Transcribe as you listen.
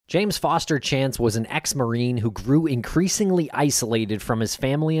James Foster Chance was an ex-Marine who grew increasingly isolated from his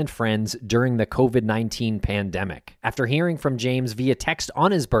family and friends during the COVID-19 pandemic. After hearing from James via text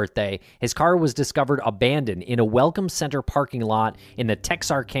on his birthday, his car was discovered abandoned in a Welcome Center parking lot in the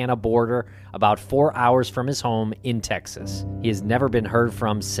Texarkana border, about 4 hours from his home in Texas. He has never been heard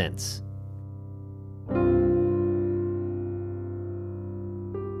from since.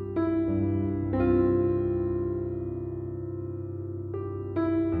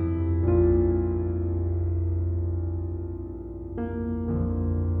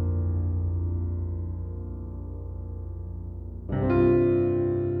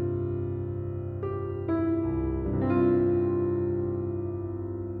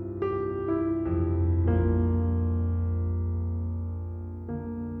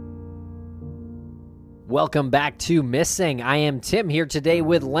 Welcome back to Missing. I am Tim here today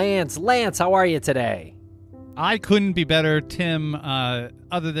with Lance. Lance, how are you today? I couldn't be better, Tim,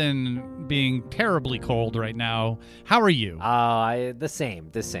 other than being terribly cold right now. How are you? The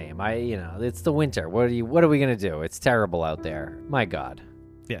same. It's the winter. What are we going to do? It's terrible out there. My God.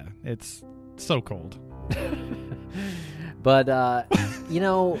 Yeah, it's so cold. But,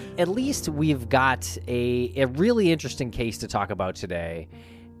 at least we've got a really interesting case to talk about today.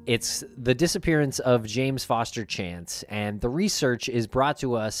 It's the disappearance of James Foster Chance, and the research is brought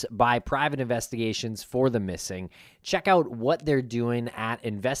to us by Private Investigations for the Missing. Check out what they're doing at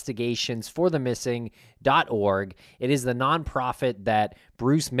investigationsforthemissing.org. It is the nonprofit that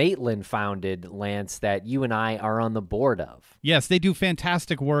Bruce Maitland founded, Lance, that you and I are on the board of. Yes, they do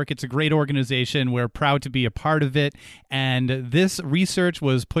fantastic work. It's a great organization. We're proud to be a part of it. And this research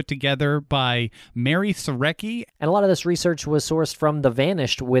was put together by Mary Surecki. And a lot of this research was sourced from The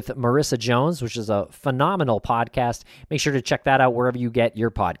Vanished with Marissa Jones, which is a phenomenal podcast. Make sure to check that out wherever you get your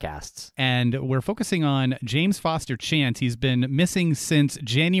podcasts. And we're focusing on James Foster Chance. He's been missing since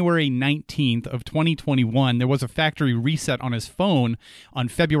January 19th of 2021. There was a factory reset on his phone on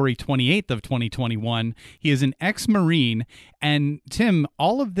February 28th of 2021. He is an ex-Marine. And Tim,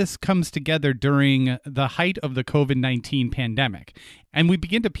 all of this comes together during the height of the COVID-19 pandemic. And we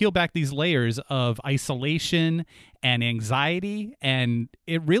begin to peel back these layers of isolation and anxiety, and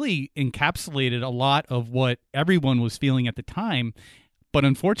it really encapsulated a lot of what everyone was feeling at the time. But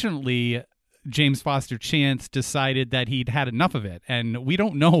unfortunately, James Foster Chance decided that he'd had enough of it. And we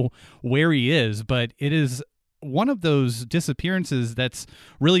don't know where he is, but it is one of those disappearances that's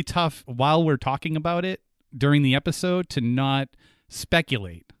really tough while we're talking about it during the episode to not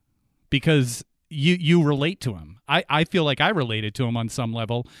speculate, because you relate to him. I feel like I related to him on some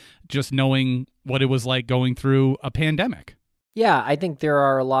level, just knowing what it was like going through a pandemic. Yeah, I think there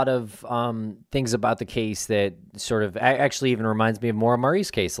are a lot of things about the case that sort of actually even reminds me of Maura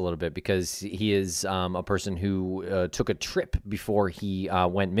Murray's case a little bit, because he is a person who took a trip before he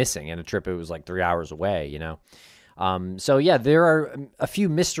went missing, and a trip it was like 3 hours away, So yeah, there are a few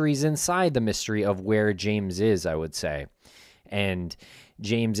mysteries inside the mystery of where James is, I would say. And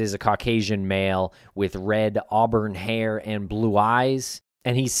James is a Caucasian male with red auburn hair and blue eyes.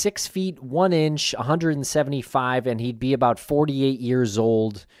 And he's 6 feet 1 inch, 175, and he'd be about 48 years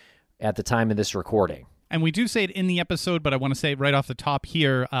old at the time of this recording. And we do say it in the episode, but I want to say it right off the top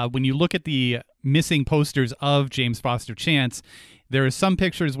here. When you look at the missing posters of James Foster Chance, there are some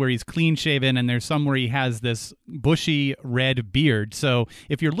pictures where he's clean shaven, and there's some where he has this bushy red beard. So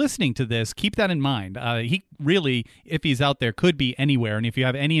if you're listening to this, keep that in mind. He really, if he's out there, could be anywhere. And if you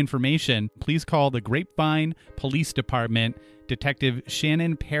have any information, please call the Grapevine Police Department. Detective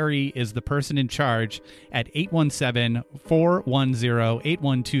Shannon Perry is the person in charge at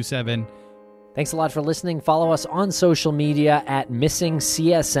 817-410-8127. Thanks a lot for listening. Follow us on social media at Missing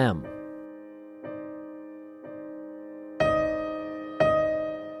CSM.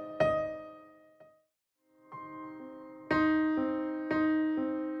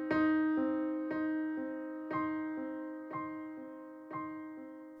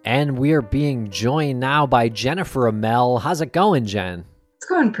 And we are being joined now by Jennifer Amell. How's it going, Jen? It's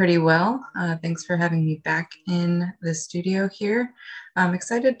going pretty well. Thanks for having me back in the studio here. I'm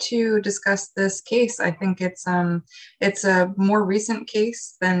excited to discuss this case. I think it's a more recent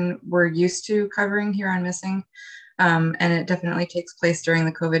case than we're used to covering here on Missing. And it definitely takes place during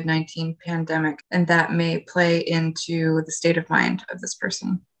the COVID-19 pandemic, and that may play into the state of mind of this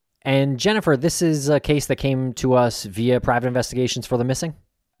person. And Jennifer, this is a case that came to us via Private Investigations for the Missing?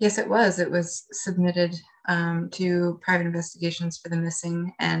 Yes, it was. It was submitted to Private Investigations for the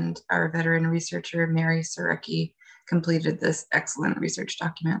Missing, and our veteran researcher, Mary Surecki, completed this excellent research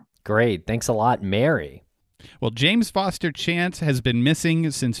document. Great. Thanks a lot, Mary. Well, James Foster Chance has been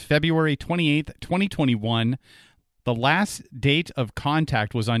missing since February 28th, 2021. The last date of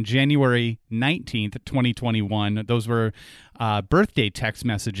contact was on January 19th, 2021. Those were birthday text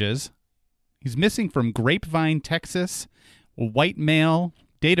messages. He's missing from Grapevine, Texas. A white male,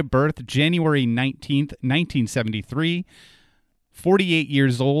 date of birth January 19th, 1973. 48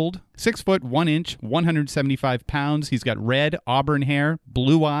 years old, 6 foot 1 inch, 175 pounds. He's got red auburn hair,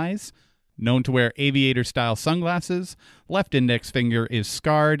 blue eyes, known to wear aviator-style sunglasses. Left index finger is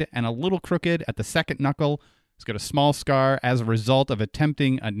scarred and a little crooked at the second knuckle. He's got a small scar as a result of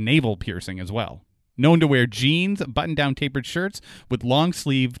attempting a navel piercing as well. Known to wear jeans, button-down tapered shirts with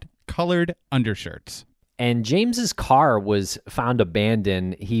long-sleeved colored undershirts. And James's car was found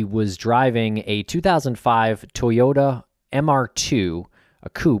abandoned. He was driving a 2005 Toyota MR2, a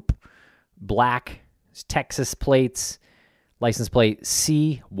coupe, black, Texas plates, license plate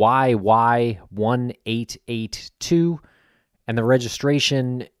CYY1882, and the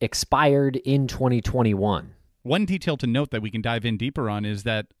registration expired in 2021. One detail to note that we can dive in deeper on is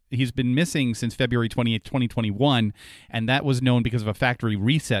that he's been missing since February 28th, 2021, and that was known because of a factory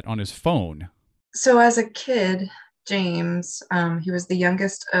reset on his phone. So as a kid, James, he was the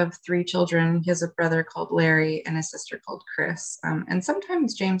youngest of 3 children. He has a brother called Larry and a sister called Chris. And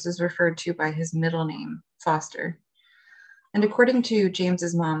sometimes James is referred to by his middle name, Foster. And according to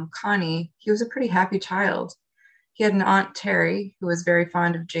James's mom, Connie, he was a pretty happy child. He had an aunt, Terry, who was very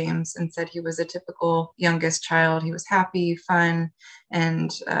fond of James and said he was a typical youngest child. He was happy, fun, and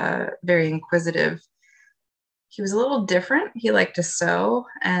very inquisitive. He was a little different. He liked to sew,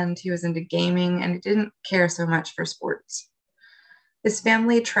 and he was into gaming, and he didn't care so much for sports. His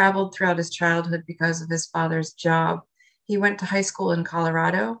family traveled throughout his childhood because of his father's job. He went to high school in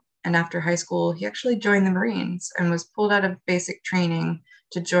Colorado, and after high school, he actually joined the Marines and was pulled out of basic training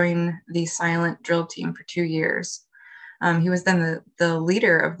to join the silent drill team for 2 years. He was then the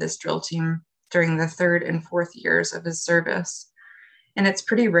leader of this drill team during the 3rd and 4th years of his service. And it's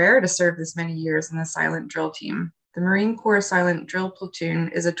pretty rare to serve this many years in the silent drill team. The Marine Corps Silent Drill Platoon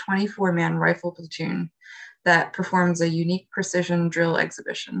is a 24-man rifle platoon that performs a unique precision drill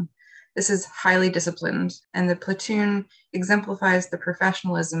exhibition. This is highly disciplined, and the platoon exemplifies the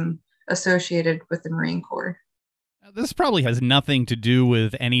professionalism associated with the Marine Corps. This probably has nothing to do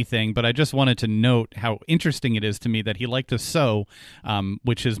with anything, but I just wanted to note how interesting it is to me that he liked to sew,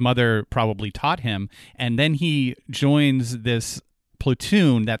 which his mother probably taught him, and then he joins this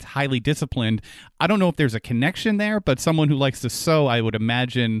platoon that's highly disciplined. I don't know if there's a connection there, but someone who likes to sew, I would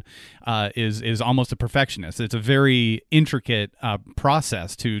imagine, is almost a perfectionist. It's a very intricate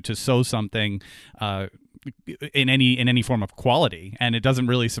process to sew something in any form of quality, and it doesn't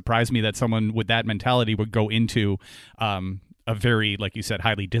really surprise me that someone with that mentality would go into a very, like you said,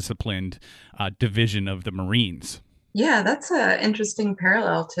 highly disciplined division of the Marines. Yeah, that's an interesting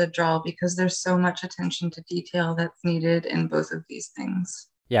parallel to draw because there's so much attention to detail that's needed in both of these things.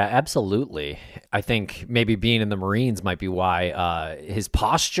 Yeah, absolutely. I think maybe being in the Marines might be why his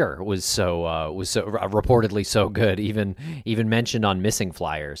posture was so reportedly so good, even mentioned on missing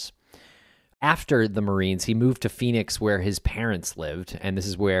flyers. After the Marines, he moved to Phoenix where his parents lived, and this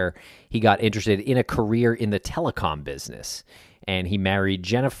is where he got interested in a career in the telecom business. And he married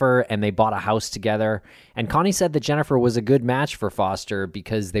Jennifer, and they bought a house together. And Connie said that Jennifer was a good match for Foster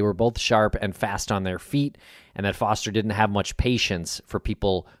because they were both sharp and fast on their feet, and that Foster didn't have much patience for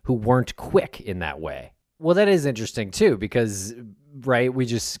people who weren't quick in that way. Well, that is interesting, too, because, right, we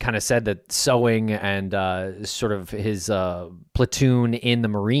just kind of said that sewing and sort of his platoon in the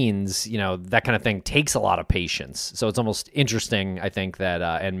Marines, you know, that kind of thing takes a lot of patience. So it's almost interesting, I think, that,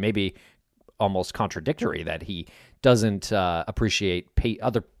 and maybe almost contradictory, that he doesn't appreciate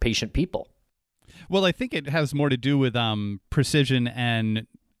other patient people. Well, I think it has more to do with precision and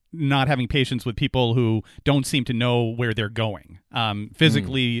not having patience with people who don't seem to know where they're going,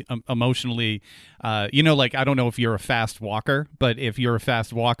 physically, emotionally. Like, I don't know if you're a fast walker, but if you're a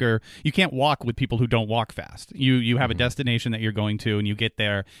fast walker, you can't walk with people who don't walk fast. You have a destination that you're going to, and you get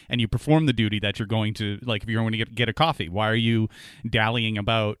there, and you perform the duty that you're going to. Like, if you're going to get a coffee, why are you dallying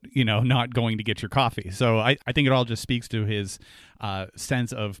about, not going to get your coffee? So I think it all just speaks to his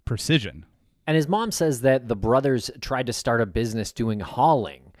sense of precision. And his mom says that the brothers tried to start a business doing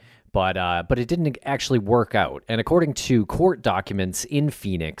hauling, but it didn't actually work out. And according to court documents in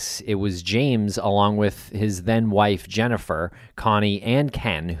Phoenix, it was James, along with his then-wife Jennifer, Connie, and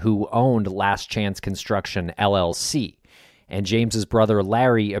Ken, who owned Last Chance Construction, LLC. And James's brother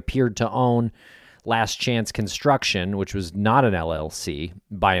Larry appeared to own Last Chance Construction, which was not an LLC,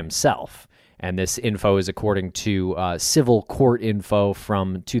 by himself. And this info is according to civil court info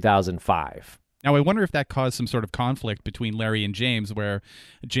from 2005. Now, I wonder if that caused some sort of conflict between Larry and James, where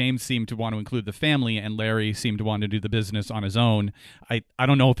James seemed to want to include the family and Larry seemed to want to do the business on his own. I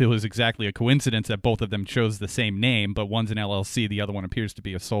don't know if it was exactly a coincidence that both of them chose the same name, but one's an LLC, the other one appears to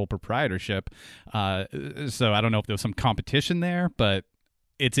be a sole proprietorship. So I don't know if there was some competition there, but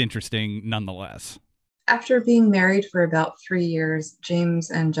it's interesting nonetheless. After being married for about 3 years,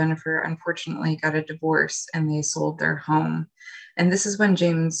 James and Jennifer unfortunately got a divorce and they sold their home. And this is when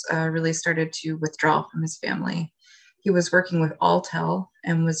James really started to withdraw from his family. He was working with Alltel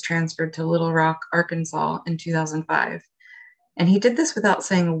and was transferred to Little Rock, Arkansas in 2005. And he did this without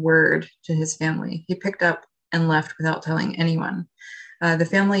saying a word to his family. He picked up and left without telling anyone. The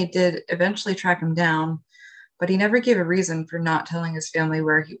family did eventually track him down, but he never gave a reason for not telling his family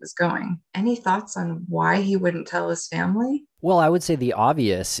where he was going. Any thoughts on why he wouldn't tell his family? Well, I would say the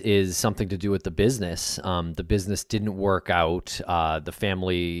obvious is something to do with the business. The business didn't work out. The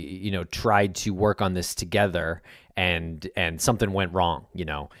family, tried to work on this together, and something went wrong.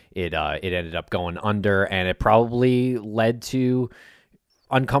 It ended up going under, and it probably led to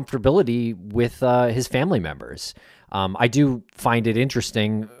uncomfortability with his family members. I do find it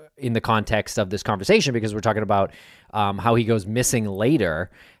interesting in the context of this conversation because we're talking about how he goes missing later.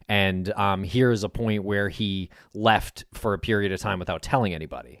 And here's a point where he left for a period of time without telling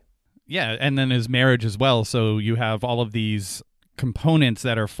anybody. Yeah, and then his marriage as well. So you have all of these components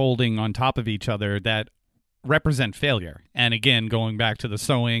that are folding on top of each other that represent failure. And again, going back to the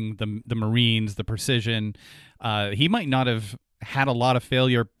sewing, the Marines, the precision, he might not have had a lot of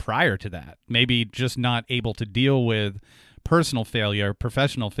failure prior to that. Maybe just not able to deal with personal failure,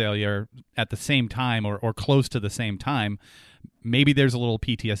 professional failure at the same time or close to the same time. Maybe there's a little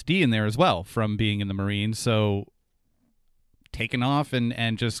PTSD in there as well from being in the Marines. So taking off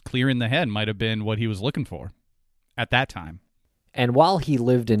and just clearing the head might have been what he was looking for at that time. And while he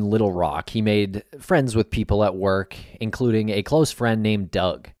lived in Little Rock, he made friends with people at work, including a close friend named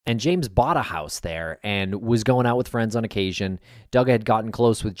Doug. And James bought a house there and was going out with friends on occasion. Doug had gotten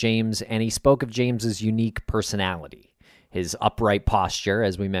close with James, and he spoke of James's unique personality. His upright posture,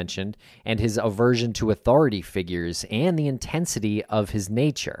 as we mentioned, and his aversion to authority figures, and the intensity of his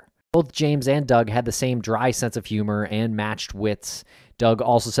nature. Both James and Doug had the same dry sense of humor and matched wits. Doug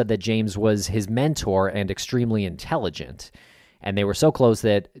also said that James was his mentor and extremely intelligent. And they were so close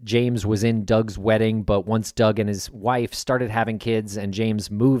that James was in Doug's wedding, but once Doug and his wife started having kids and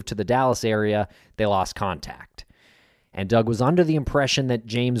James moved to the Dallas area, they lost contact. And Doug was under the impression that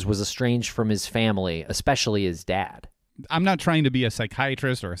James was estranged from his family, especially his dad. I'm not trying to be a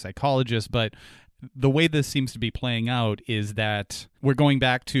psychiatrist or a psychologist, but the way this seems to be playing out is that we're going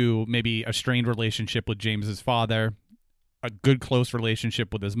back to maybe a strained relationship with James's father, a good close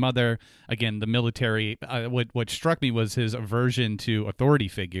relationship with his mother. Again, the military, what struck me was his aversion to authority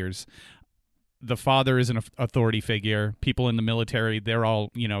figures. The father is an authority figure. People in the military, they're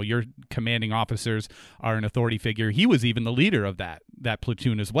all, your commanding officers are an authority figure. He was even the leader of that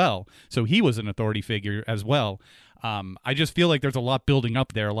platoon as well. So he was an authority figure as well. I just feel like there's a lot building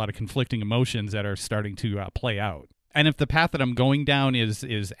up there, a lot of conflicting emotions that are starting to play out. And if the path that I'm going down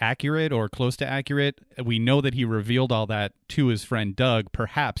is accurate or close to accurate, we know that he revealed all that to his friend Doug.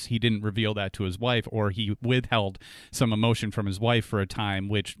 Perhaps he didn't reveal that to his wife, or he withheld some emotion from his wife for a time,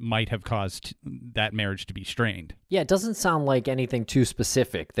 which might have caused that marriage to be strained. Yeah, it doesn't sound like anything too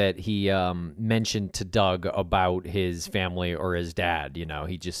specific that he mentioned to Doug about his family or his dad.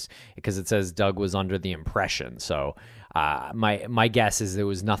 He just, because it says Doug was under the impression. So my guess is there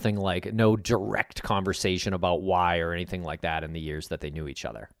was nothing like no direct conversation about why or anything like that in the years that they knew each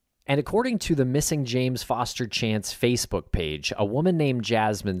other. And according to the Missing James Foster Chance Facebook page, a woman named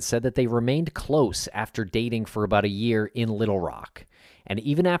Jasmine said that they remained close after dating for about a year in Little Rock. And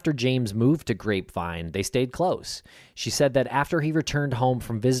even after James moved to Grapevine, they stayed close. She said that after he returned home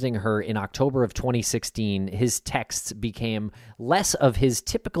from visiting her in October of 2016, his texts became less of his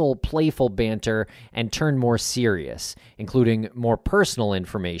typical playful banter and turned more serious, including more personal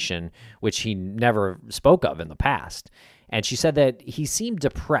information, which he never spoke of in the past. And she said that he seemed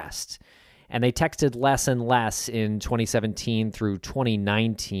depressed, and they texted less and less in 2017 through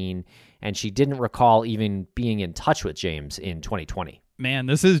 2019, and she didn't recall even being in touch with James in 2020. Man,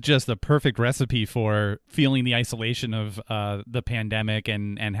 this is just a perfect recipe for feeling the isolation of the pandemic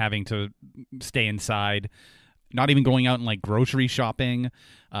and having to stay inside, not even going out and like grocery shopping.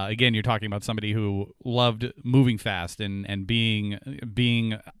 Again, you're talking about somebody who loved moving fast and being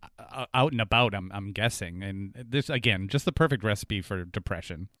out and about, I'm guessing. And this, again, just the perfect recipe for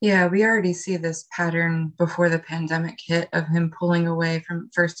depression. Yeah, we already see this pattern before the pandemic hit of him pulling away from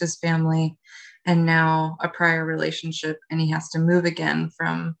first his family and now a prior relationship, and he has to move again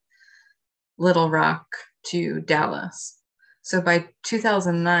from Little Rock to Dallas. So by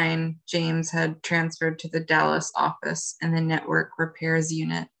 2009, James had transferred to the Dallas office in the network repairs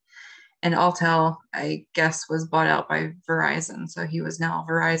unit. And Alltel, I guess, was bought out by Verizon. So he was now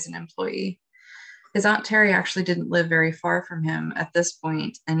a Verizon employee. His Aunt Terry actually didn't live very far from him at this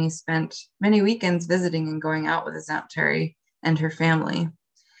point, and he spent many weekends visiting and going out with his Aunt Terry and her family.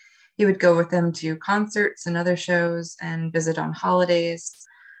 He would go with them to concerts and other shows and visit on holidays.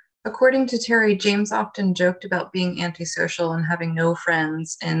 According to Terry, James often joked about being antisocial and having no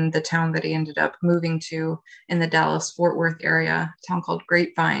friends in the town that he ended up moving to in the Dallas-Fort Worth area, a town called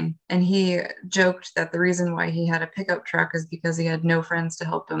Grapevine. And he joked that the reason why he had a pickup truck is because he had no friends to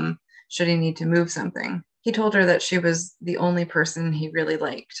help him should he need to move something. He told her that she was the only person he really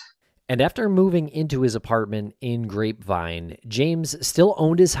liked. And after moving into his apartment in Grapevine, James still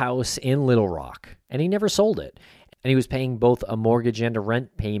owned his house in Little Rock, and he never sold it. And he was paying both a mortgage and a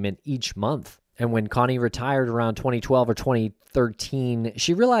rent payment each month. And when Connie retired around 2012 or 2013,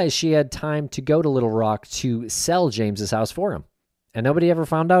 she realized she had time to go to Little Rock to sell James's house for him. And nobody ever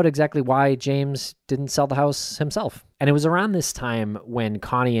found out exactly why James didn't sell the house himself. And it was around this time when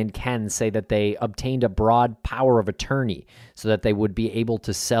Connie and Ken say that they obtained a broad power of attorney so that they would be able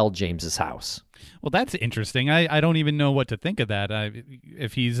to sell James's house. Well, that's interesting. I don't even know what to think of that.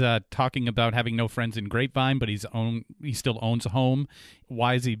 If he's talking about having no friends in Grapevine, but he still owns a home,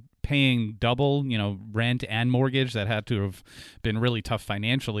 why is he paying double, rent and mortgage? That had to have been really tough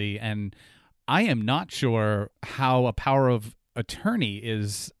financially. And I am not sure how a power of attorney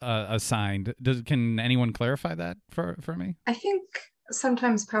is assigned. Can anyone clarify that for me? I think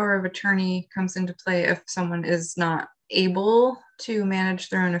sometimes power of attorney comes into play if someone is not able to manage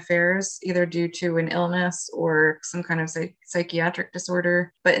their own affairs, either due to an illness or some kind of psychiatric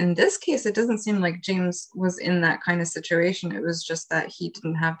disorder. But in this case, it doesn't seem like James was in that kind of situation. It was just that he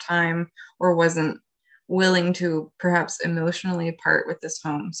didn't have time or wasn't willing to perhaps emotionally part with this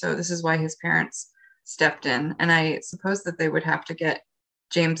home. So this is why his parents stepped in. And I suppose that they would have to get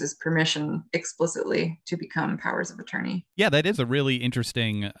James's permission explicitly to become powers of attorney. Yeah, that is a really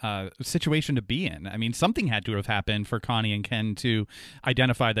interesting situation to be in. I mean, something had to have happened for Connie and Ken to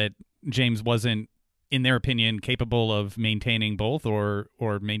identify that James wasn't, in their opinion, capable of maintaining both or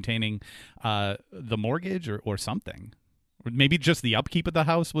maintaining the mortgage or something. Or maybe just the upkeep of the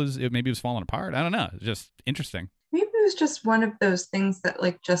house was falling apart. I don't know. It's just interesting. Maybe it was just one of those things that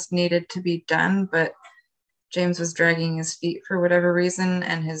just needed to be done, but James was dragging his feet for whatever reason,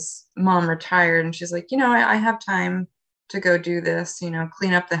 and his mom retired, and she's like, I have time to go do this,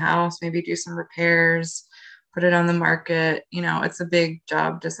 clean up the house, maybe do some repairs, put it on the market. It's a big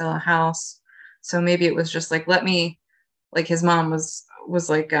job to sell a house. So maybe it was just his mom was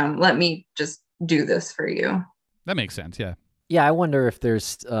like, let me just do this for you. That makes sense. Yeah. Yeah. I wonder if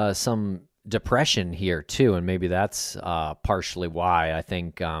there's some depression here too, and maybe that's partially why. I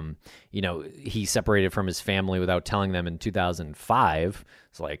think he separated from his family without telling them in 2005.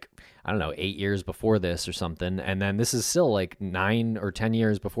 It's 8 years before this or something, and then this is still 9 or 10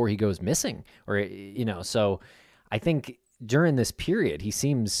 years before he goes missing, or so I think during this period he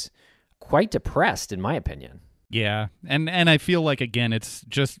seems quite depressed, in my opinion. Yeah, and I feel like, again, it's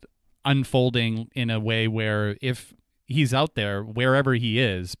just unfolding in a way where if he's out there, wherever he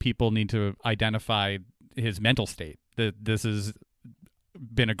is, people need to identify his mental state. That this has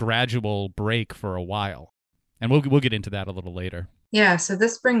been a gradual break for a while, and we'll get into that a little later. Yeah, so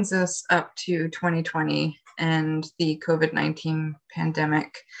this brings us up to 2020 and the COVID-19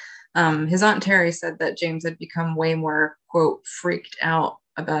 pandemic. His Aunt Terry said that James had become way more, quote, freaked out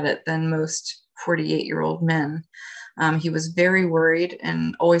about it than most 48-year-old men. He was very worried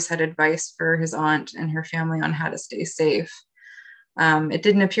and always had advice for his aunt and her family on how to stay safe. It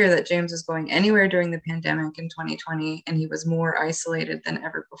didn't appear that James was going anywhere during the pandemic in 2020, and he was more isolated than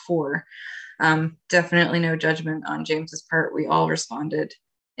ever before. Definitely no judgment on James's part. We all responded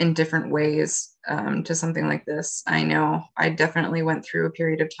in different ways to something like this. I know I definitely went through a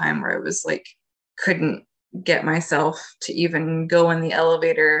period of time where I was couldn't get myself to even go in the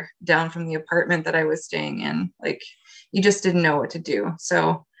elevator down from the apartment that I was staying in. You just didn't know what to do.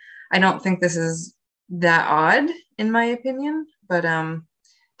 So I don't think this is that odd, in my opinion, but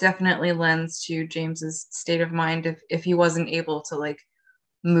definitely lends to James's state of mind if he wasn't able to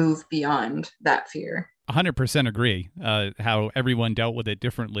move beyond that fear. 100% agree. How everyone dealt with it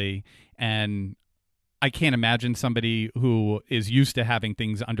differently, and I can't imagine somebody who is used to having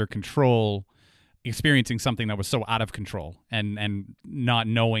things under control experiencing something that was so out of control and not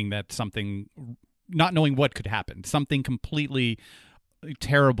knowing what could happen. Something completely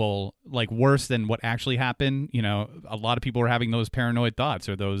terrible, like worse than what actually happened. You know, a lot of people were having those paranoid thoughts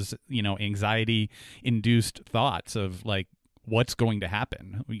or those, you know, anxiety induced thoughts of like, what's going to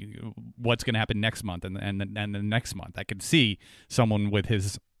happen? What's going to happen next month and the next month? I could see someone with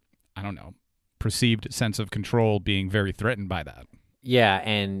his, I don't know, perceived sense of control being very threatened by that. Yeah,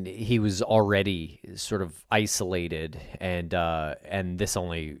 and he was already sort of isolated, and this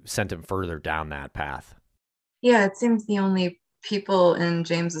only sent him further down that path. Yeah, it seems the only people in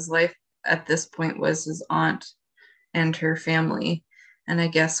James's life at this point was his aunt and her family. And I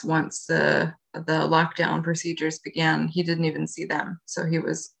guess once the lockdown procedures began, he didn't even see them. So he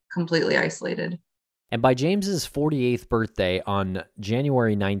was completely isolated. And by James's 48th birthday on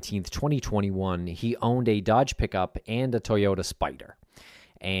January 19th, 2021, he owned a Dodge pickup and a Toyota Spider.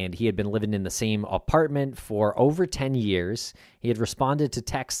 And he had been living in the same apartment for over 10 years. He had responded to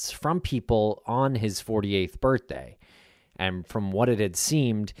texts from people on his 48th birthday. And from what it had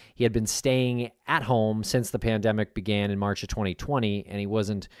seemed, he had been staying at home since the pandemic began in March of 2020, and he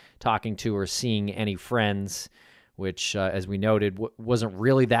wasn't talking to or seeing any friends, which, as we noted, wasn't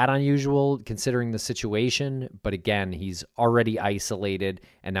really that unusual considering the situation. But again, he's already isolated,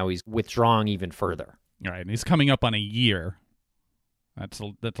 and now he's withdrawing even further. All right, and he's coming up on a year. That's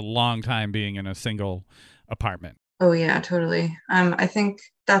a long time being in a single apartment. Oh, yeah, totally. I think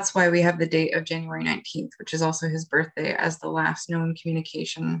that's why we have the date of January 19th, which is also his birthday, as the last known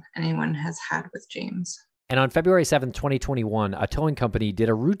communication anyone has had with James. And on February 7th, 2021, a towing company did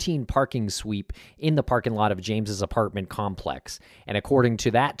a routine parking sweep in the parking lot of James's apartment complex. And according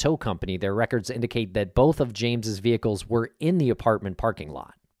to that tow company, their records indicate that both of James's vehicles were in the apartment parking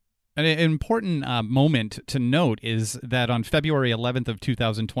lot. An important moment to note is that on February 11th of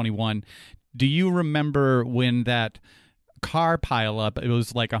 2021, do you remember when that car pileup, it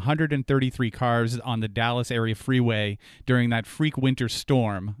was like 133 cars on the Dallas area freeway during that freak winter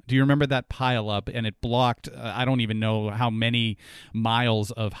storm? Do you remember that pileup? And it blocked, I don't even know how many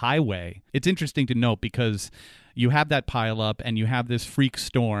miles of highway. It's interesting to note because you have that pileup and you have this freak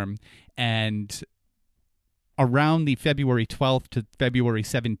storm, and around the February 12th to February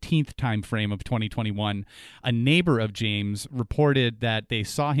 17th timeframe of 2021, a neighbor of James reported that they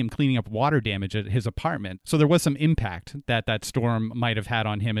saw him cleaning up water damage at his apartment. So there was some impact that that storm might have had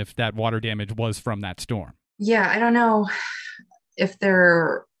on him if that water damage was from that storm. Yeah, I don't know if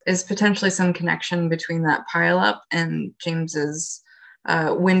there is potentially some connection between that pileup and James's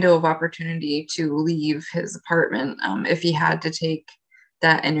window of opportunity to leave his apartment. If he had to take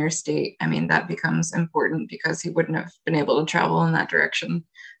that interstate, I mean, that becomes important because he wouldn't have been able to travel in that direction.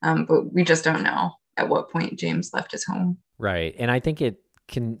 But we just don't know at what point James left his home. Right. And I think it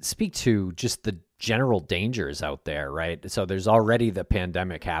can speak to just the general dangers out there, right? So there's already the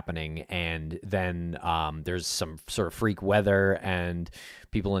pandemic happening, and then there's some sort of freak weather, and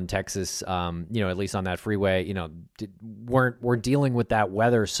people in Texas, at least on that freeway, weren't dealing with that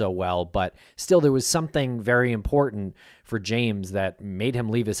weather so well, but still there was something very important for James that made him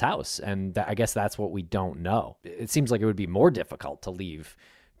leave his house. And I guess that's what we don't know. It seems like it would be more difficult to leave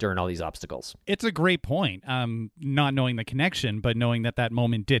during all these obstacles. It's a great point. Not knowing the connection, but knowing that that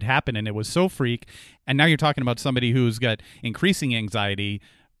moment did happen and it was so freak. And now you're talking about somebody who's got increasing anxiety,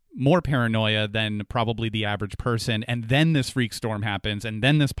 more paranoia than probably the average person. And then this freak storm happens, and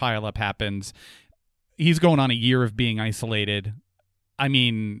then this pileup happens. He's going on a year of being isolated. I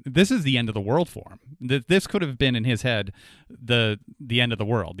mean, this is the end of the world for him. This could have been in his head the end of the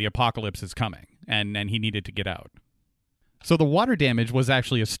world. The apocalypse is coming, and he needed to get out. So the water damage was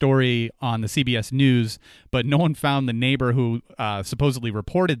actually a story on the CBS News, but no one found the neighbor who supposedly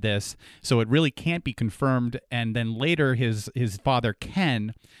reported this, so it really can't be confirmed. And then later, his father,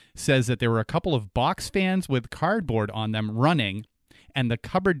 Ken, says that there were a couple of box fans with cardboard on them running, and the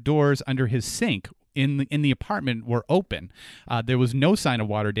cupboard doors under his sink in the apartment were open. There was no sign of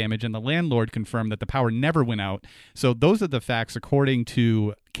water damage, and the landlord confirmed that the power never went out. So those are the facts according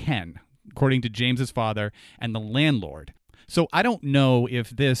to Ken, according to James's father and the landlord. So I don't know if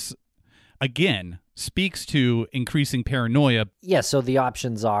this, again, speaks to increasing paranoia. Yeah, so the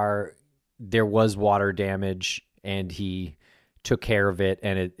options are there was water damage and he took care of it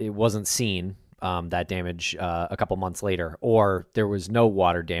and it wasn't seen, that damage, a couple months later. Or there was no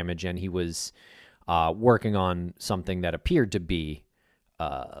water damage and he was working on something that appeared to be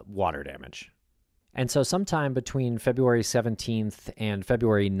water damage. And so sometime between February 17th and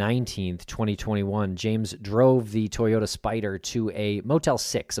February 19th, 2021, James drove the Toyota Spider to a Motel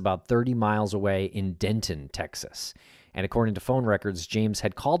 6 about 30 miles away in Denton, Texas. And according to phone records, James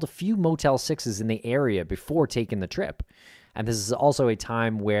had called a few Motel 6s in the area before taking the trip. And this is also a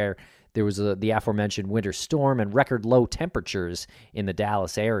time where there was the aforementioned winter storm and record low temperatures in the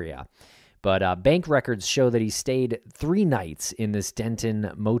Dallas area. But bank records show that he stayed 3 nights in this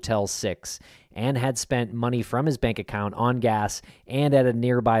Denton Motel 6 and had spent money from his bank account on gas and at a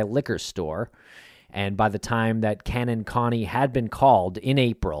nearby liquor store. And by the time that Ken and Connie had been called in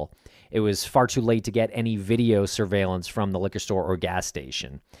April, it was far too late to get any video surveillance from the liquor store or gas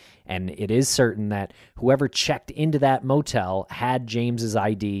station. And it is certain that whoever checked into that motel had James's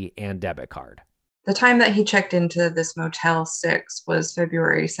ID and debit card. The time that he checked into this Motel 6 was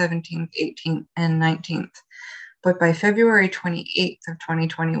February 17th, 18th, and 19th. But by February 28th of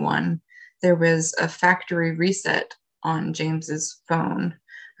 2021, there was a factory reset on James's phone.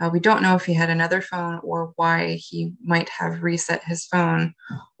 We don't know if he had another phone or why he might have reset his phone,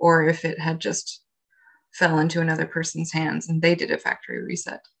 or if it had just fell into another person's hands and they did a factory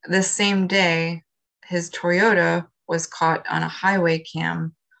reset. This same day, his Toyota was caught on a highway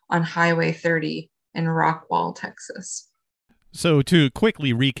cam on Highway 30 in Rockwall, Texas. So to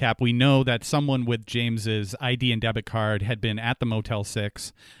quickly recap, we know that someone with James's ID and debit card had been at the Motel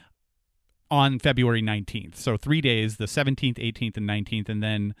 6 on February 19th. So 3 days, the 17th, 18th, and 19th. And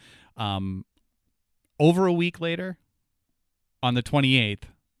then over a week later, on the 28th,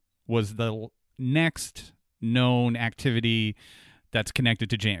 was the next known activity that's connected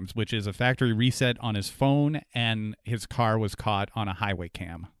to James, which is a factory reset on his phone, and his car was caught on a highway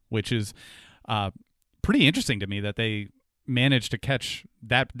cam, which is pretty interesting to me that they managed to catch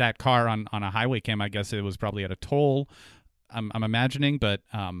that car on a highway cam. I guess it was probably at a toll, I'm imagining, but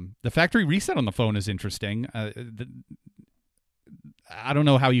the factory reset on the phone is interesting. I don't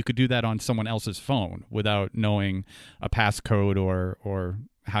know how you could do that on someone else's phone without knowing a passcode or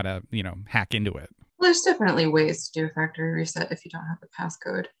how to, hack into it. Well, there's definitely ways to do a factory reset if you don't have the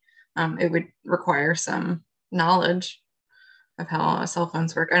passcode. It would require some knowledge of how cell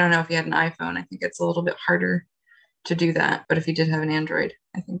phones work. I don't know if you had an iPhone. I think it's a little bit harder to do that. But if you did have an Android,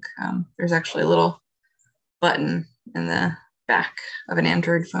 I think there's actually a little button in the back of an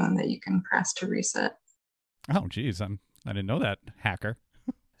Android phone that you can press to reset. Oh, geez. I didn't know that, hacker.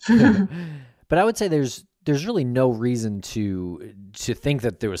 But I would say there's really no reason to think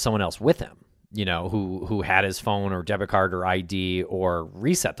that there was someone else with him, who had his phone or debit card or ID or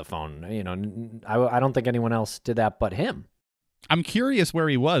reset the phone. I don't think anyone else did that but him. I'm curious where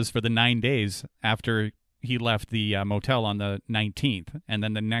he was for the 9 days after he left the motel on the 19th, and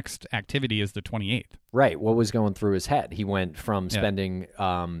then the next activity is the 28th. Right. What was going through his head? He went from spending,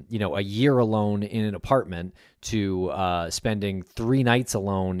 a year alone in an apartment to spending 3 nights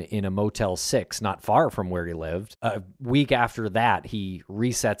alone in a Motel 6, not far from where he lived. A week after that, he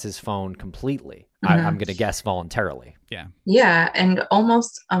resets his phone completely. Mm-hmm. I'm going to guess voluntarily. Yeah. Yeah. And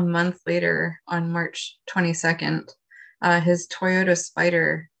almost a month later, on March 22nd, his Toyota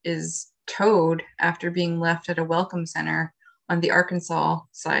Spider is towed after being left at a welcome center on the Arkansas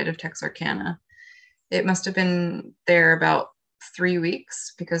side of Texarkana. It must have been there about 3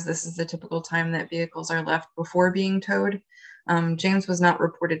 weeks, because this is the typical time that vehicles are left before being towed. James was not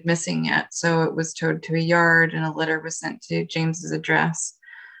reported missing yet, so it was towed to a yard and a letter was sent to James's address.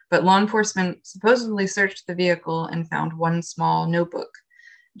 But law enforcement supposedly searched the vehicle and found one small notebook.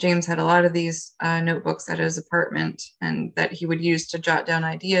 James had a lot of these notebooks at his apartment, and that he would use to jot down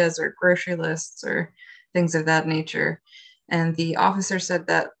ideas or grocery lists or things of that nature. And the officer said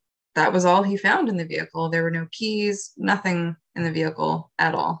that was all he found in the vehicle. There were no keys, nothing in the vehicle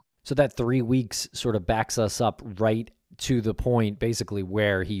at all. So that 3 weeks sort of backs us up right to the point, basically,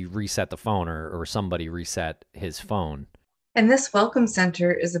 where he reset the phone or somebody reset his phone. And this welcome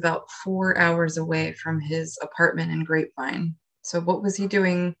center is about 4 hours away from his apartment in Grapevine. So what was he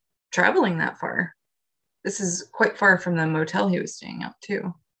doing traveling that far? This is quite far from the motel he was staying at,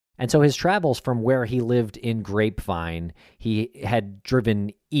 too. And so his travels from where he lived in Grapevine, he had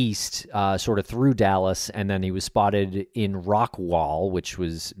driven east sort of through Dallas, and then he was spotted in Rockwall, which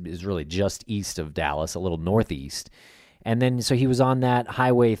is really just east of Dallas, a little northeast. And then so he was on that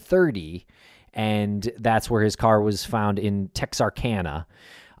Highway 30, and that's where his car was found in Texarkana,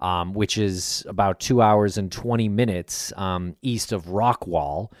 which is about 2 hours and 20 minutes east of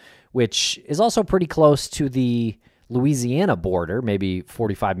Rockwall, which is also pretty close to the Louisiana border. Maybe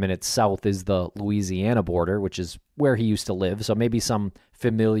 45 minutes south is the Louisiana border, which is where he used to live. So maybe some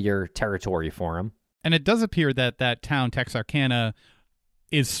familiar territory for him. And it does appear that town, Texarkana,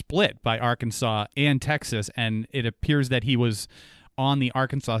 is split by Arkansas and Texas, and it appears that he was on the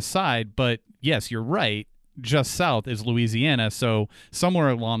Arkansas side. But yes, you're right. Just south is Louisiana. So somewhere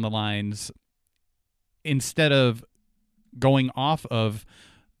along the lines, instead of going off of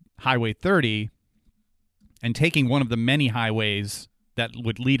Highway 30 and taking one of the many highways that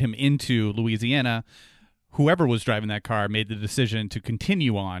would lead him into Louisiana, whoever was driving that car made the decision to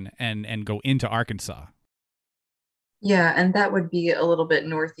continue on and go into Arkansas. Yeah, and that would be a little bit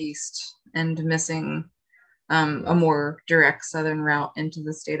northeast and missing a more direct southern route into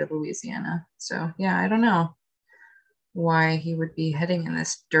the state of Louisiana. So, yeah, I don't know why he would be heading in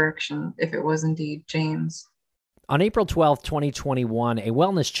this direction if it was indeed James. On April 12th, 2021, a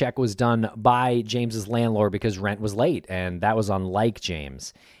wellness check was done by James's landlord because rent was late, and that was unlike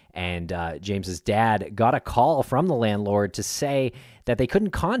James. And James's dad got a call from the landlord to say that they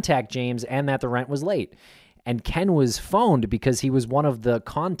couldn't contact James and that the rent was late. And Ken was phoned because he was one of the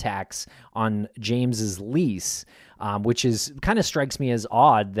contacts on James's lease, which is kind of strikes me as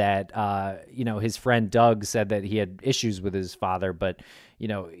odd that, his friend Doug said that he had issues with his father, but,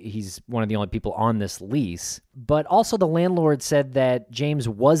 he's one of the only people on this lease. But also the landlord said that James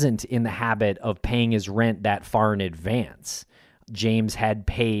wasn't in the habit of paying his rent that far in advance. James had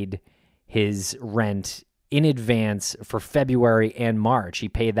paid his rent in advance for February and March. He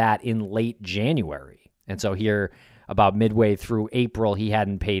paid that in late January. And so here, about midway through April, he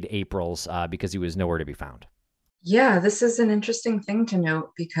hadn't paid April's because he was nowhere to be found. Yeah, this is an interesting thing to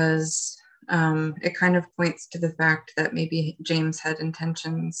note because it kind of points to the fact that maybe James had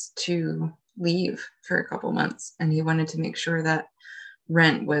intentions to leave for a couple months, and he wanted to make sure that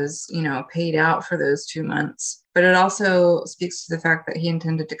rent was, paid out for those 2 months. But it also speaks to the fact that he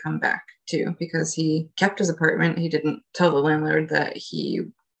intended to come back too, because he kept his apartment. He didn't tell the landlord that he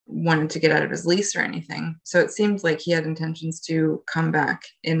wanted to get out of his lease or anything. So it seemed like he had intentions to come back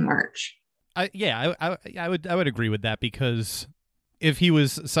in March. I would agree with that, because if he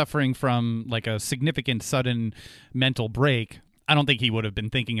was suffering from like a significant sudden mental break, I don't think he would have been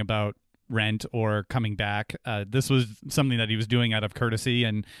thinking about rent or coming back. This was something that he was doing out of courtesy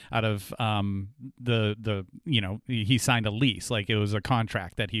and out of he signed a lease, like it was a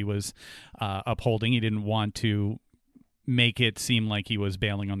contract that he was upholding. He didn't want to make it seem like he was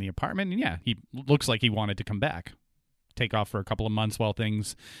bailing on the apartment. And yeah, he looks like he wanted to come back, take off for a couple of months while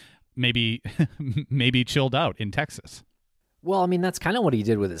things maybe chilled out in Texas. Well, I mean, that's kind of what he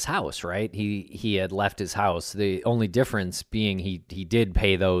did with his house, right? He had left his house. The only difference being he did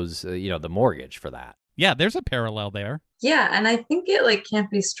pay those, the mortgage for that. Yeah, there's a parallel there. Yeah, and I think it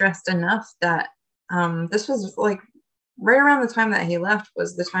can't be stressed enough that this was right around the time that he left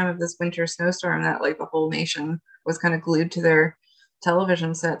was the time of this winter snowstorm that the whole nation was kind of glued to their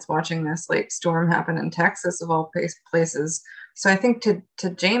television sets watching this storm happen in Texas of all places. So I think to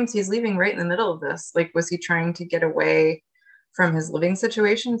James, he's leaving right in the middle of this. Was he trying to get away from his living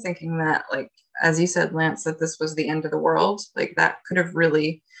situation, thinking that, as you said, Lance, that this was the end of the world? That could have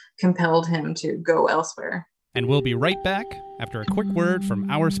really compelled him to go elsewhere. And we'll be right back after a quick word from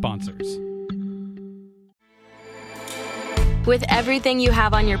our sponsors. With everything you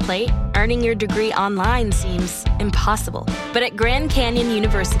have on your plate, earning your degree online seems impossible. But at Grand Canyon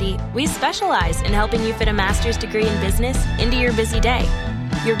University, we specialize in helping you fit a master's degree in business into your busy day.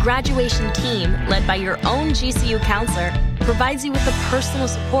 Your graduation team, led by your own GCU counselor, provides you with the personal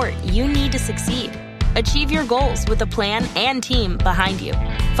support you need to succeed. Achieve your goals with a plan and team behind you.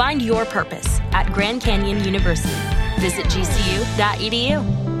 Find your purpose at Grand Canyon University. Visit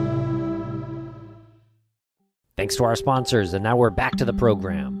gcu.edu. Thanks to our sponsors, and now we're back to the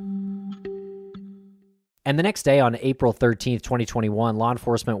program. And the next day, on April 13th, 2021, law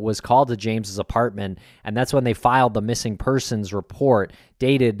enforcement was called to James's apartment, and that's when they filed the missing persons report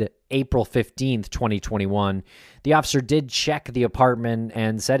dated April 15th, 2021. The officer did check the apartment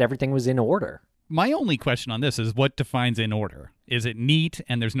and said everything was in order. My only question on this is, what defines in order? Is it neat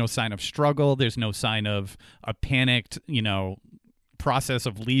and there's no sign of struggle? There's no sign of a panicked, process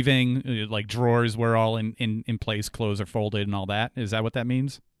of leaving, like drawers were all in place, clothes are folded and all that? Is that what that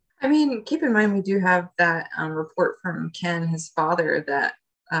means? I mean, keep in mind, we do have that report from Ken, his father, that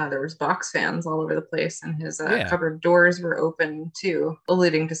there was box fans all over the place and his cupboard doors were open too,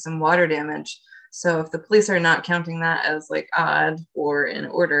 alluding to some water damage. So if the police are not counting that as odd or in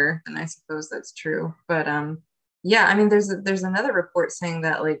order, then I suppose that's true. But yeah, I mean, there's another report saying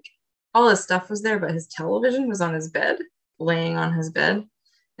that all his stuff was there, but his television was on his bed, laying on his bed.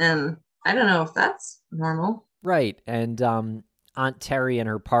 And I don't know if that's normal. Right. And Aunt Terry and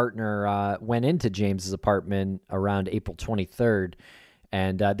her partner went into James's apartment around April 23rd,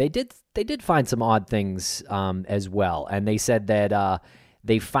 and they did find some odd things as well. And they said that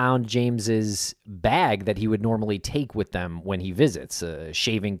they found James's bag that he would normally take with them when he visits, a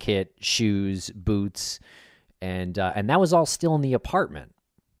shaving kit, shoes, boots, and that was all still in the apartment.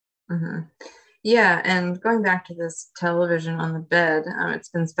 Mm-hmm. Yeah, and going back to this television on the bed, it's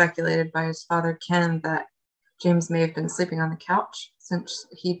been speculated by his father, Ken, that James may have been sleeping on the couch. since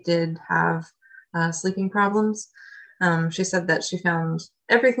he did have sleeping problems. She said that she found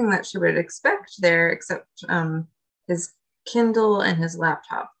everything that she would expect there, except his Kindle and his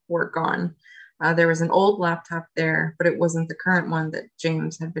laptop were gone. There was an old laptop there, but it wasn't the current one that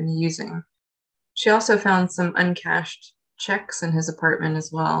James had been using. She also found some uncashed checks in his apartment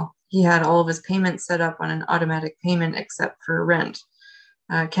as well. He had all of his payments set up on an automatic payment except for rent.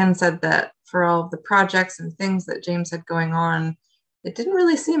 Ken said that for all of the projects and things that James had going on, it didn't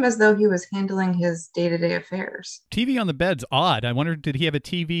really seem as though he was handling his day-to-day affairs. TV on the bed's odd. I wonder, did he have a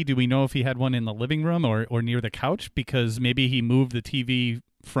TV? Do we know if he had one in the living room or near the couch? Because maybe he moved the TV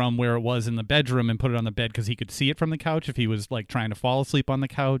from where it was in the bedroom and put it on the bed because he could see it from the couch if he was like trying to fall asleep on the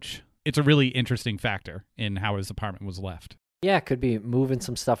couch. It's a really interesting factor in how his apartment was left. Yeah, could be moving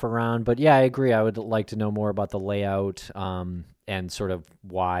some stuff around. But yeah, I agree. I would like to know more about the layout and sort of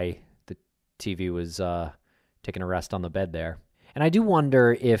why the TV was taking a rest on the bed there. And I do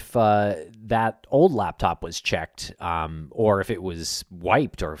wonder if that old laptop was checked or if it was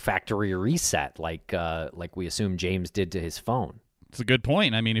wiped or factory reset like we assume James did to his phone. It's a good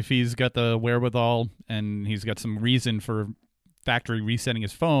point. I mean, if he's got the wherewithal and he's got some reason for factory resetting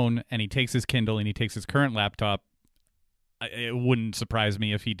his phone and he takes his Kindle and he takes his current laptop, it wouldn't surprise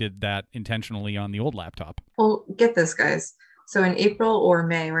me if he did that intentionally on the old laptop. Well, get this, guys. So in April or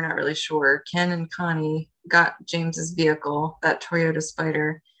May, we're not really sure, Ken and Connie got James's vehicle, that Toyota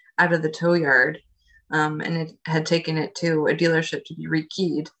Spider, out of the tow yard, and it had taken it to a dealership to be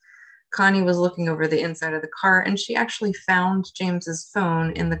rekeyed. Connie was looking over the inside of the car, and she actually found James's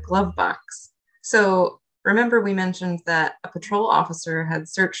phone in the glove box. So remember we mentioned that a patrol officer had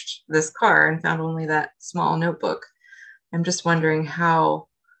searched this car and found only that small notebook. I'm just wondering how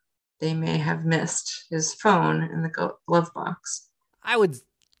they may have missed his phone in the glove box. I would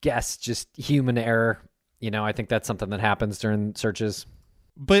guess just human error. I think that's something that happens during searches.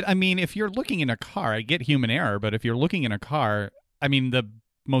 But, I mean, if you're looking in a car, I get human error, but if you're looking in a car, I mean, the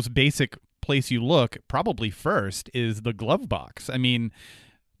most basic place you look, probably first, is the glove box. I mean,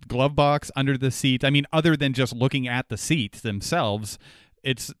 glove box, under the seat. I mean, other than just looking at the seats themselves,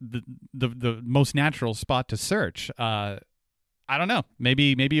 it's the most natural spot to search. I don't know.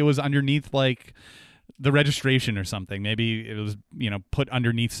 Maybe it was underneath like the registration or something. Maybe it was put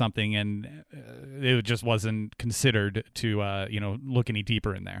underneath something and it just wasn't considered to look any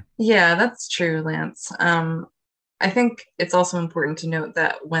deeper in there. Yeah, that's true, Lance. I think it's also important to note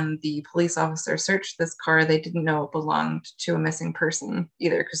that when the police officer searched this car, they didn't know it belonged to a missing person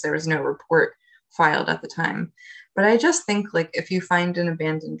either because there was no report filed at the time. But I just think like if you find an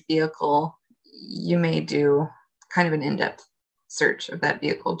abandoned vehicle, you may do kind of an in-depth search of that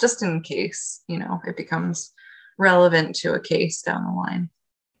vehicle just in case, it becomes relevant to a case down the line.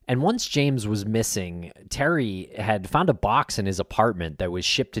 And once James was missing, Terry had found a box in his apartment that was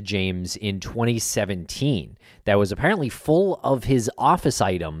shipped to James in 2017 that was apparently full of his office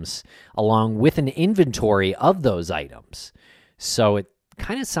items along with an inventory of those items. So it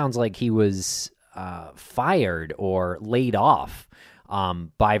kind of sounds like he was fired or laid off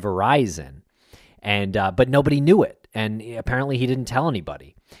by Verizon, and but nobody knew it. And apparently he didn't tell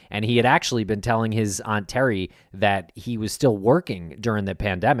anybody. And he had actually been telling his Aunt Terry that he was still working during the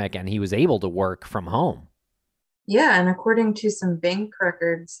pandemic and he was able to work from home. Yeah, and according to some bank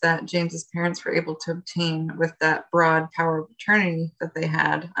records that James's parents were able to obtain with that broad power of attorney that they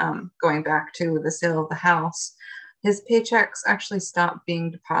had going back to the sale of the house, his paychecks actually stopped being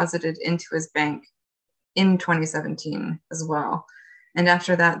deposited into his bank in 2017 as well. And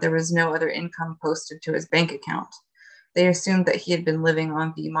after that, there was no other income posted to his bank account. They assumed that he had been living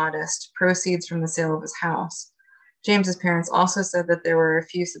on the modest proceeds from the sale of his house. James's parents also said that there were a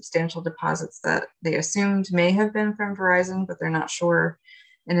few substantial deposits that they assumed may have been from Verizon, but they're not sure.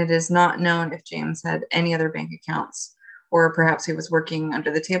 And it is not known if James had any other bank accounts, or perhaps he was working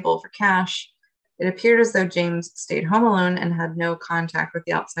under the table for cash. It appeared as though James stayed home alone and had no contact with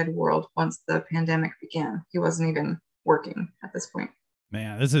the outside world once the pandemic began. He wasn't even working at this point.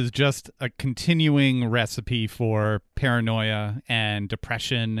 Man, this is just a continuing recipe for paranoia and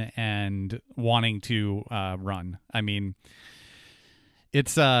depression and wanting to run. I mean,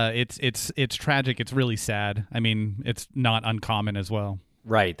 it's tragic. It's really sad. I mean, it's not uncommon as well.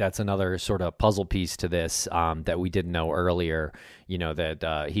 Right. That's another sort of puzzle piece to this that we didn't know earlier,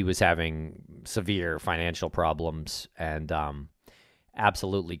 that he was having severe financial problems and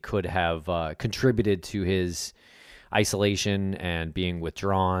absolutely could have contributed to his isolation and being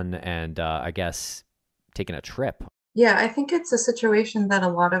withdrawn and I guess taking a trip. Yeah, I think it's a situation that a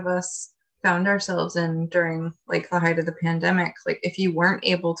lot of us found ourselves in during like the height of the pandemic. Like if you weren't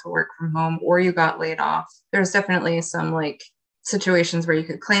able to work from home or you got laid off, there's definitely some like situations where you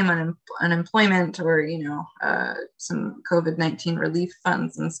could claim unemployment or, some COVID-19 relief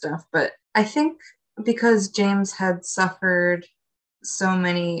funds and stuff. But I think because James had suffered so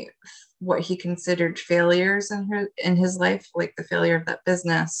many what he considered failures in his life, like the failure of that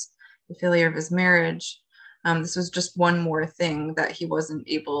business, the failure of his marriage, this was just one more thing that he wasn't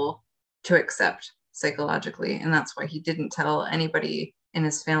able to accept psychologically. And that's why he didn't tell anybody in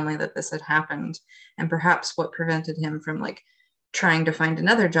his family that this had happened. And perhaps what prevented him from like trying to find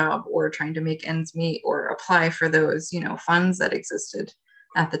another job or trying to make ends meet or apply for those, funds that existed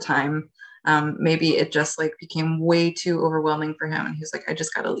at the time. Maybe it just like became way too overwhelming for him. And he was like, I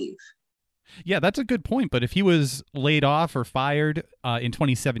just got to leave. Yeah, that's a good point. But if he was laid off or fired in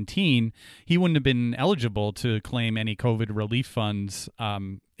 2017, he wouldn't have been eligible to claim any COVID relief funds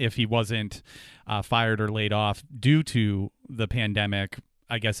if he wasn't fired or laid off due to the pandemic,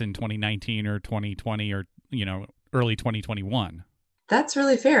 I guess in 2019 or 2020 or, early 2021. That's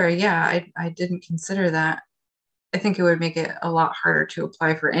really fair. Yeah, I didn't consider that. I think it would make it a lot harder to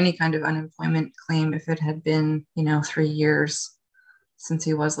apply for any kind of unemployment claim if it had been, 3 years since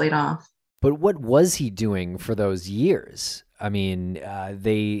he was laid off. But what was he doing for those years? I mean,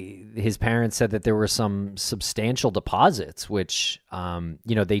 his parents said that there were some substantial deposits, which,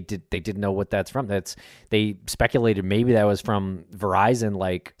 they didn't know what that's from. They speculated maybe that was from Verizon,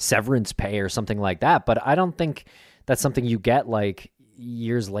 like severance pay or something like that. But I don't think that's something you get like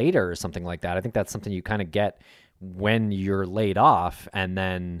years later or something like that. I think that's something you kind of get when you're laid off. And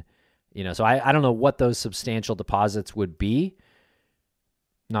then, so I don't know what those substantial deposits would be.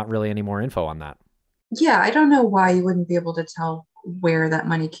 Not really any more info on that. Yeah, I don't know why you wouldn't be able to tell where that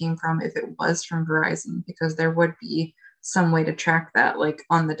money came from if it was from Verizon, because there would be some way to track that. Like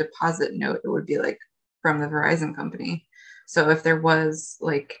on the deposit note, it would be like from the Verizon company. So if there was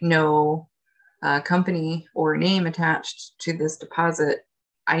like no company or name attached to this deposit,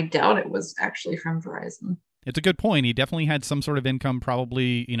 I doubt it was actually from Verizon. It's a good point. He definitely had some sort of income,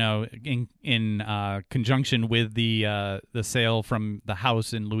 probably, in conjunction with the sale from the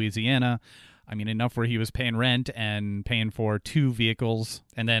house in Louisiana. I mean, enough where he was paying rent and paying for 2 vehicles,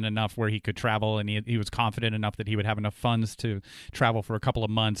 and then enough where he could travel, and he was confident enough that he would have enough funds to travel for a couple of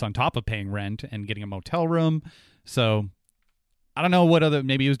months on top of paying rent and getting a motel room. So I don't know what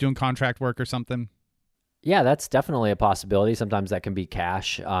maybe he was doing contract work or something. Yeah, that's definitely a possibility. Sometimes that can be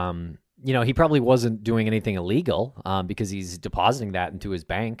cash. He probably wasn't doing anything illegal because he's depositing that into his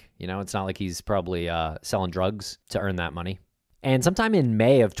bank. It's not like he's probably selling drugs to earn that money. And sometime in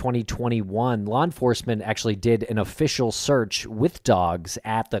May of 2021, law enforcement actually did an official search with dogs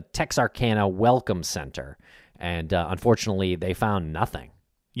at the Texarkana Welcome Center. And unfortunately, they found nothing.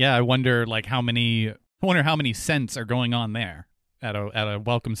 Yeah, I wonder how many scents are going on there at a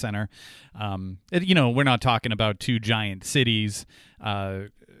welcome center. We're not talking about 2 giant cities,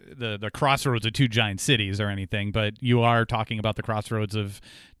 the crossroads of 2 giant cities or anything, but you are talking about the crossroads of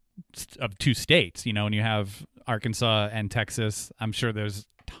 2 states, and you have Arkansas and Texas. I'm sure there's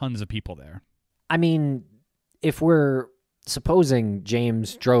tons of people there. I mean, if we're supposing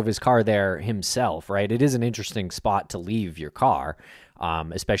James drove his car there himself, right? It is an interesting spot to leave your car,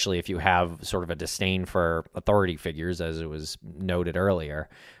 especially if you have sort of a disdain for authority figures, as it was noted earlier.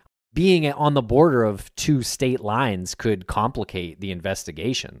 Being on the border of 2 state lines could complicate the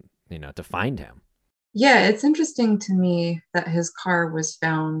investigation, to find him. Yeah, it's interesting to me that his car was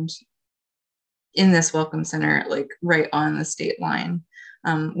found in this welcome center, like right on the state line.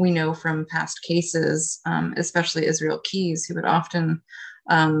 We know from past cases, especially Israel Keys, who would often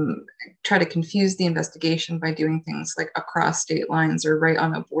try to confuse the investigation by doing things like across state lines or right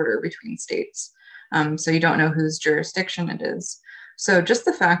on a border between states. So you don't know whose jurisdiction it is. So just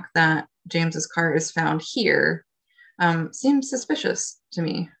the fact that James's car is found here seems suspicious to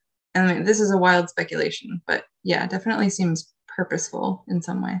me. And I mean, this is a wild speculation, but yeah, definitely seems purposeful in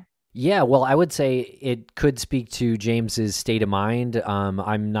some way. Yeah, well, I would say it could speak to James's state of mind.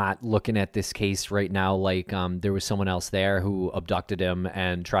 I'm not looking at this case right now like there was someone else there who abducted him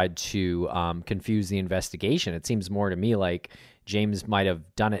and tried to confuse the investigation. It seems more to me like James might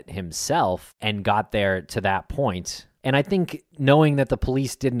have done it himself and got there to that point. And I think knowing that the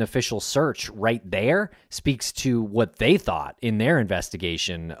police did an official search right there speaks to what they thought in their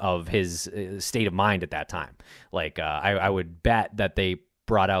investigation of his state of mind at that time. Like, I would bet that they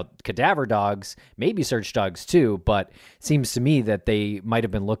brought out cadaver dogs, maybe search dogs too, but it seems to me that they might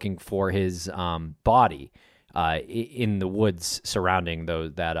have been looking for his body in the woods surrounding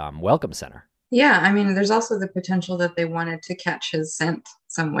that welcome center. Yeah, I mean, there's also the potential that they wanted to catch his scent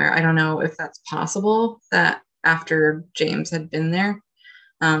somewhere. I don't know if that's possible, that after James had been there,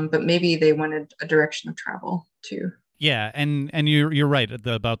 but maybe they wanted a direction of travel too. Yeah, and you're right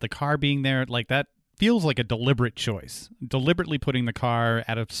about the car being there. Like, that feels like a deliberate choice, deliberately putting the car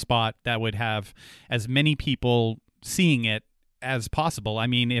at a spot that would have as many people seeing it as possible. I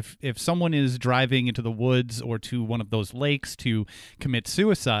mean, if someone is driving into the woods or to one of those lakes to commit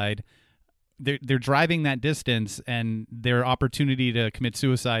suicide, they're driving that distance, and their opportunity to commit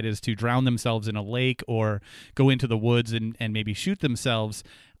suicide is to drown themselves in a lake or go into the woods and maybe shoot themselves.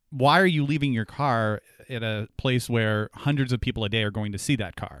 Why are you leaving your car at a place where hundreds of people a day are going to see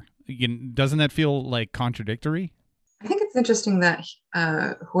that car? Doesn't that feel like contradictory? I think it's interesting that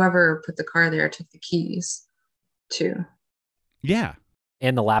whoever put the car there took the keys too. Yeah.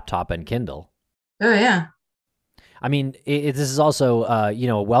 And the laptop and Kindle. Oh, yeah. I mean, this is also,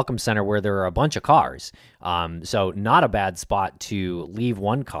 a welcome center where there are a bunch of cars. So not a bad spot to leave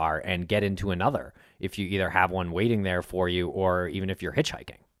one car and get into another if you either have one waiting there for you or even if you're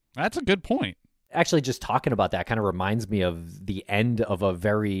hitchhiking. That's a good point. Actually, just talking about that kind of reminds me of the end of a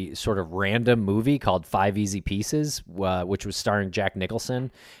very sort of random movie called Five Easy Pieces, which was starring Jack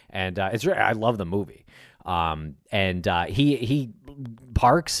Nicholson. And I love the movie. He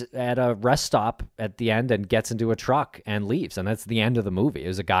parks at a rest stop at the end and gets into a truck and leaves. And that's the end of the movie. It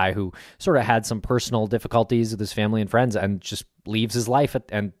was a guy who sort of had some personal difficulties with his family and friends and just leaves his life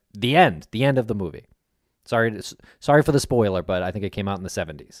and the end of the movie. Sorry for the spoiler, but I think it came out in the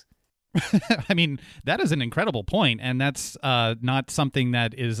 70s. I mean, that is an incredible point, and that's not something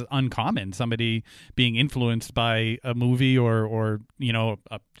that is uncommon. Somebody being influenced by a movie or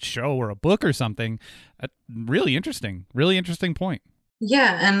a show or a book or something. Really interesting point.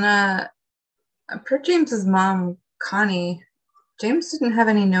 Yeah, and per James's mom, Connie, James didn't have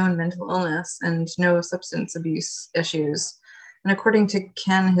any known mental illness and no substance abuse issues. And according to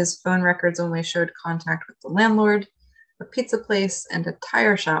Ken, his phone records only showed contact with the landlord, a pizza place, and a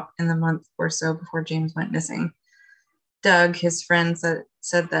tire shop in the month or so before James went missing. Doug, his friend,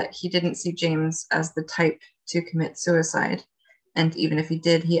 said that he didn't see James as the type to commit suicide. And even if he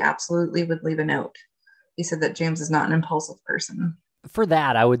did, he absolutely would leave a note. He said that James is not an impulsive person. For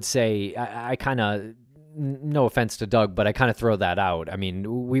that, I would say I kind of, no offense to Doug, but I kind of throw that out. I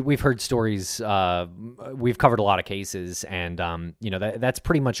mean, we've heard stories, we've covered a lot of cases, and that's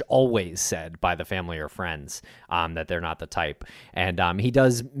pretty much always said by the family or friends that they're not the type. And he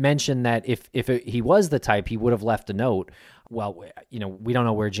does mention that if he was the type, he would have left a note. Well, we don't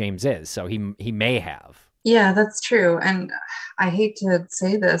know where James is, so he may have. Yeah, that's true. And I hate to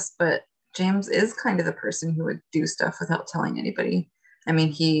say this, but James is kind of the person who would do stuff without telling anybody. I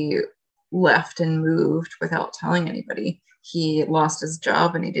mean, he left and moved without telling anybody. He lost his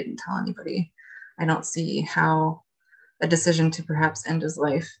job and he didn't tell anybody. I don't see how a decision to perhaps end his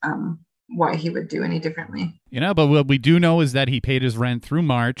life, why he would do any differently. But what we do know is that he paid his rent through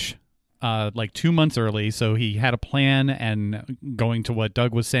March, like 2 months early. So he had a plan, and going to what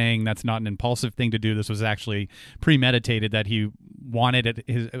Doug was saying, that's not an impulsive thing to do. This was actually premeditated, that he wanted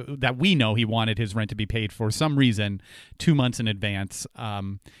that we know he wanted his rent to be paid for some reason 2 months in advance.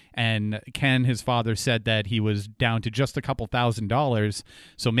 And Ken, his father, said that he was down to just a couple $1,000s.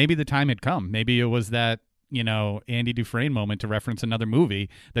 So maybe the time had come. Maybe it was that, Andy Dufresne moment, to reference another movie.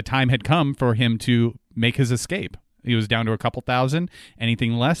 The time had come for him to make his escape. He was down to a couple thousand.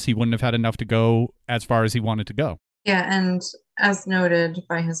 Anything less, he wouldn't have had enough to go as far as he wanted to go. Yeah, and as noted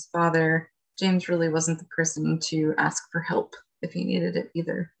by his father, James really wasn't the person to ask for help if he needed it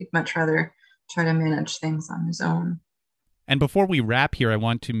either. He'd much rather try to manage things on his own. And before we wrap here, I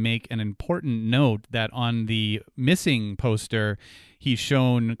want to make an important note that on the missing poster, he's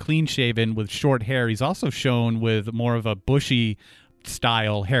shown clean-shaven with short hair. He's also shown with more of a bushy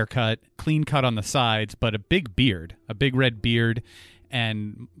style haircut, clean cut on the sides, but a big beard, a big red beard,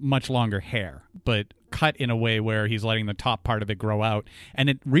 and much longer hair, but cut in a way where he's letting the top part of it grow out. And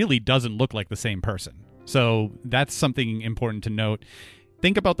it really doesn't look like the same person. So that's something important to note.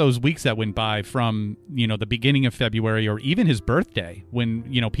 Think about those weeks that went by from, the beginning of February or even his birthday when,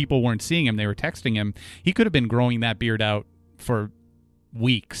 people weren't seeing him. They were texting him. He could have been growing that beard out for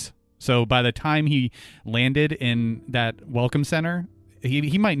weeks. So by the time he landed in that welcome center,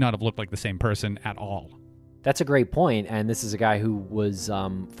 he might not have looked like the same person at all. That's a great point. And this is a guy who was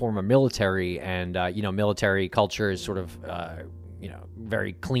former military, and, military culture is sort of,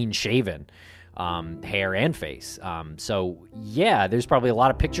 very clean shaven. Hair and face. So yeah, there's probably a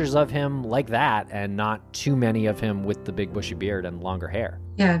lot of pictures of him like that and not too many of him with the big bushy beard and longer hair.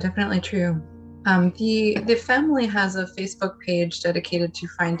 Yeah, definitely true. The family has a Facebook page dedicated to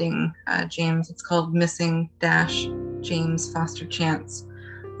finding James. It's called Missing-James Foster Chance.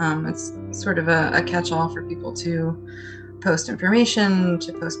 It's sort of a catch-all for people to post information,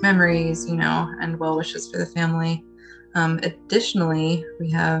 to post memories, and well wishes for the family. Additionally, we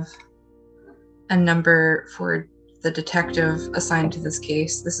have a number for the detective assigned to this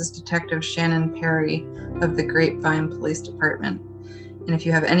case. This is Detective Shannon Perry of the Grapevine Police Department. And if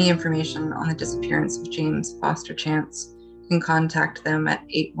you have any information on the disappearance of James Foster Chance, you can contact them at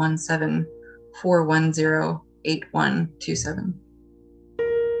 817-410-8127.